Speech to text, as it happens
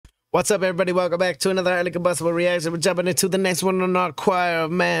What's up, everybody? Welcome back to another highly combustible reaction. We're jumping into the next one on our choir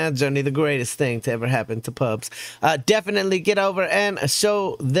of man journey, the greatest thing to ever happen to pubs. Definitely get over and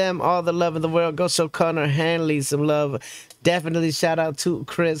show them all the love in the world. Go show Conor Hanley some love. Definitely shout out to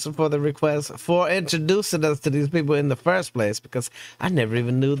Chris for the request, for introducing us to these people in the first place, because I never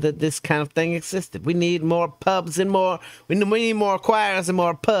even knew that this kind of thing existed. We need more pubs and more, we need more choirs and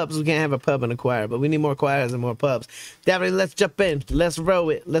more pubs. We can't have a pub and a choir, but we need more choirs and more pubs. Definitely, let's jump in. Let's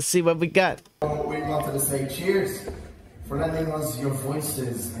roll it. Let's see what we got. We wanted to say cheers for lending us your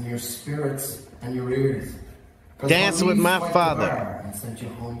voices and your spirits and your ears. Dance with my father. And sent you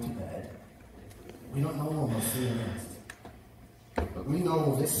home to bed. We don't know when we'll see you next. But we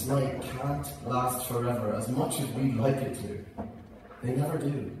know this night can't last forever as much as we'd like it to. They never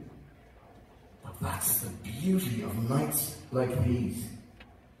do. But that's the beauty of nights like these.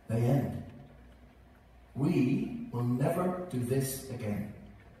 They end. We will never do this again.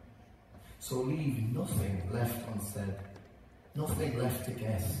 So leave nothing left unsaid. Nothing left to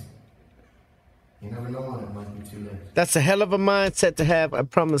guess. You never know when it might be too late. That's a hell of a mindset to have. I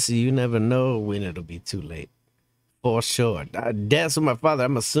promise you, you never know when it'll be too late. For sure. Dance with My Father,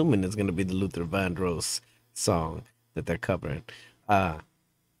 I'm assuming it's going to be the Luther Vandross song that they're covering.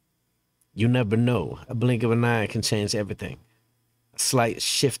 You never know. A blink of an eye can change everything. A slight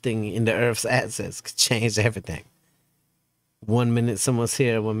shifting in the Earth's axis can change everything. 1 minute someone's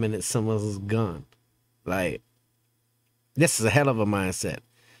here, 1 minute someone's gone. Like, this is a hell of a mindset.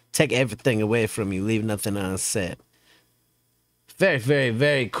 Take everything away from you, leave nothing unsaid. Very, very,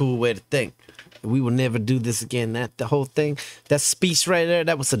 very cool way to think. We will never do this again. That the whole thing, that speech right there,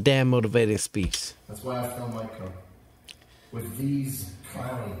 that was a damn motivating speech. That's why I fill my cup with these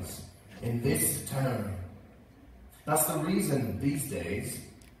clowns in this town. That's the reason these days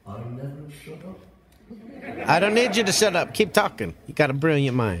I never shut up. I don't need you to shut up. Keep talking. You got a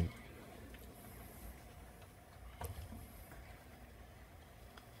brilliant mind.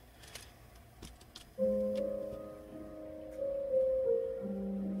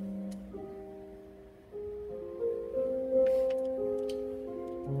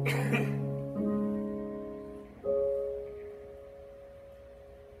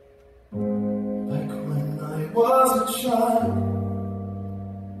 Was a child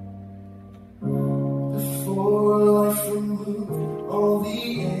before life removed all the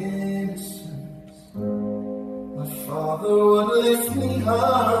innocence. My father would lift me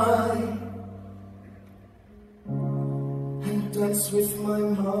high and dance with my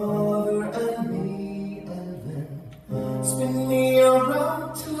mother and me, and then spin me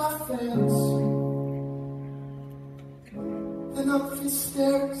around till I fell asleep. Then up the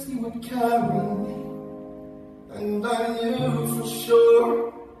stairs he would carry me, and I knew for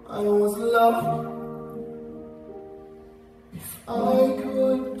sure I was loved. If I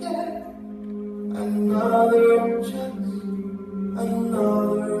could get another chance,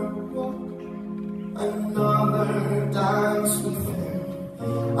 another walk, another dance with him,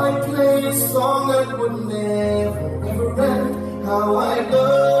 I'd play a song that would never ever end. How I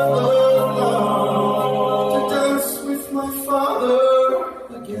love to dance with my father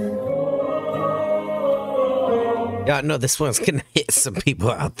again. Y'all know this one's gonna hit some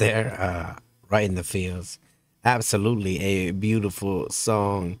people out there right in the fields. Absolutely a beautiful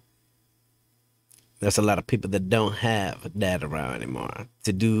song. There's a lot of people that don't have that around anymore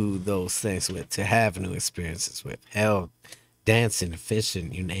to do those things with, to have new experiences with. Hell, dancing,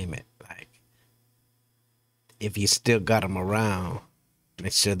 fishing, you name it. Like, if you still got them around,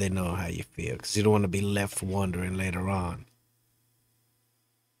 make sure they know how you feel, because you don't want to be left wondering later on.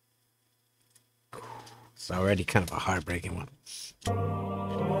 It's already kind of a heartbreaking one.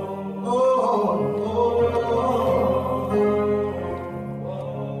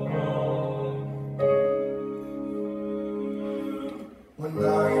 When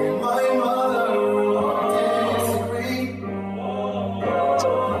I and my mother disagree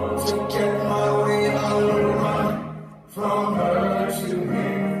to get my way on the run from her to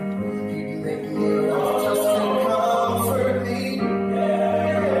him, he'd make me laugh just to comfort me.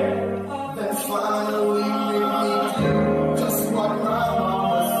 Then finally just what my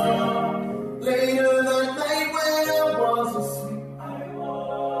mama said. Later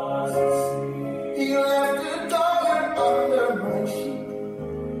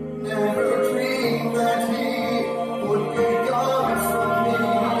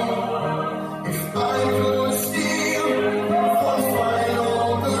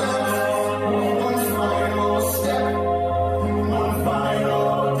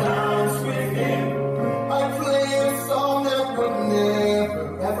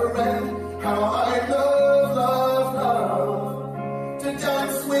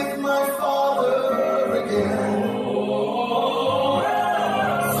with my father again.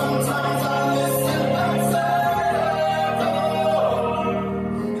 Sometimes I listen outside the door,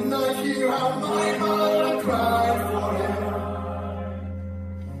 and I hear how my mother cried for him.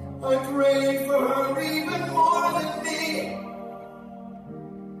 I prayed for her even more than me.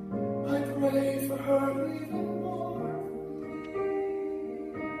 I prayed for her even more.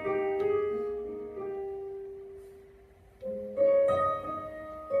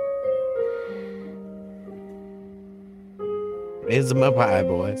 Raise them up high,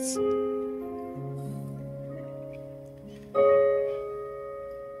 boys.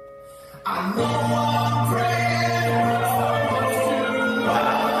 I know I'm praying too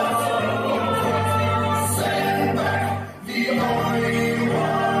much. Send back the only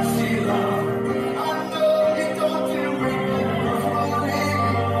one she loved. I know you don't do it for me,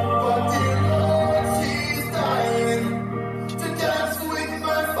 but dear Lord, she's dying to dance with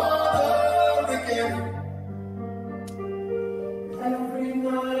my father again. Every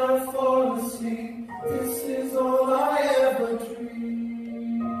night I fall asleep. This is all I ever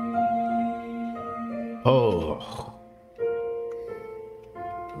dream. Oh.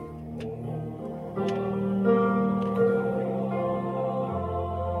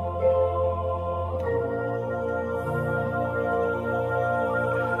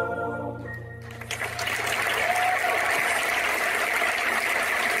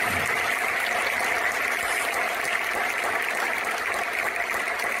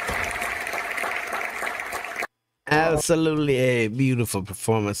 Absolutely a beautiful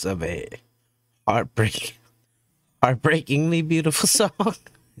performance of a heartbreakingly beautiful song. Is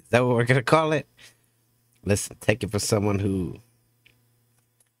that what we're gonna call it? Listen, take it for someone who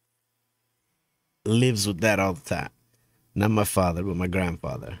lives with that all the time. Not my father, but my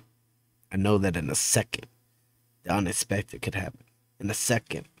grandfather. I know that in a second, the unexpected could happen. In a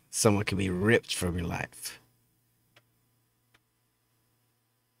second, someone could be ripped from your life.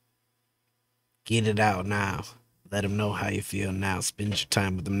 Get it out now. Let them know how you feel now. Spend your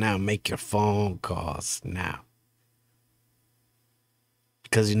time with them now. Make your phone calls now.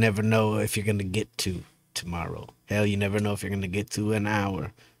 Because you never know if you're going to get to tomorrow. Hell, you never know if you're going to get to an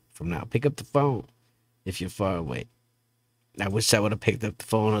hour from now. Pick up the phone if you're far away. I wish I would have picked up the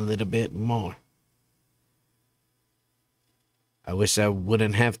phone a little bit more. I wish I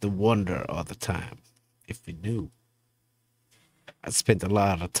wouldn't have to wonder all the time. If you knew. I spent a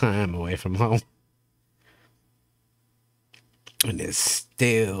lot of time away from home. And it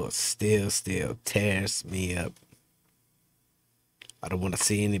still tears me up. I don't want to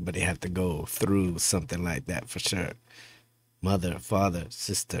see anybody have to go through something like that for sure. Mother, father,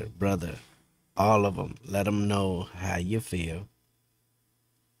 sister, brother, all of them. Let them know how you feel.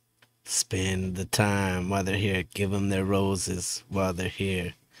 Spend the time while they're here. Give them their roses while they're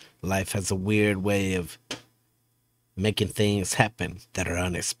here. Life has a weird way of making things happen that are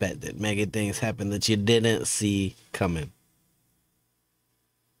unexpected. Making things happen that you didn't see coming.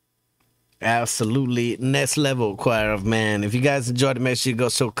 Absolutely next level, Choir of Man. If you guys enjoyed it, make sure you go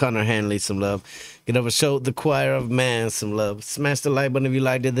show Conor Hanley some love. Get over, show the Choir of Man some love. Smash the like button if you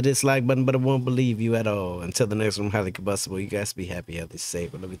liked it, the dislike button, but I won't believe you at all. Until the next one, highly combustible. You guys be happy, healthy,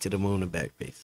 safe. I love you to the moon and back. Peace.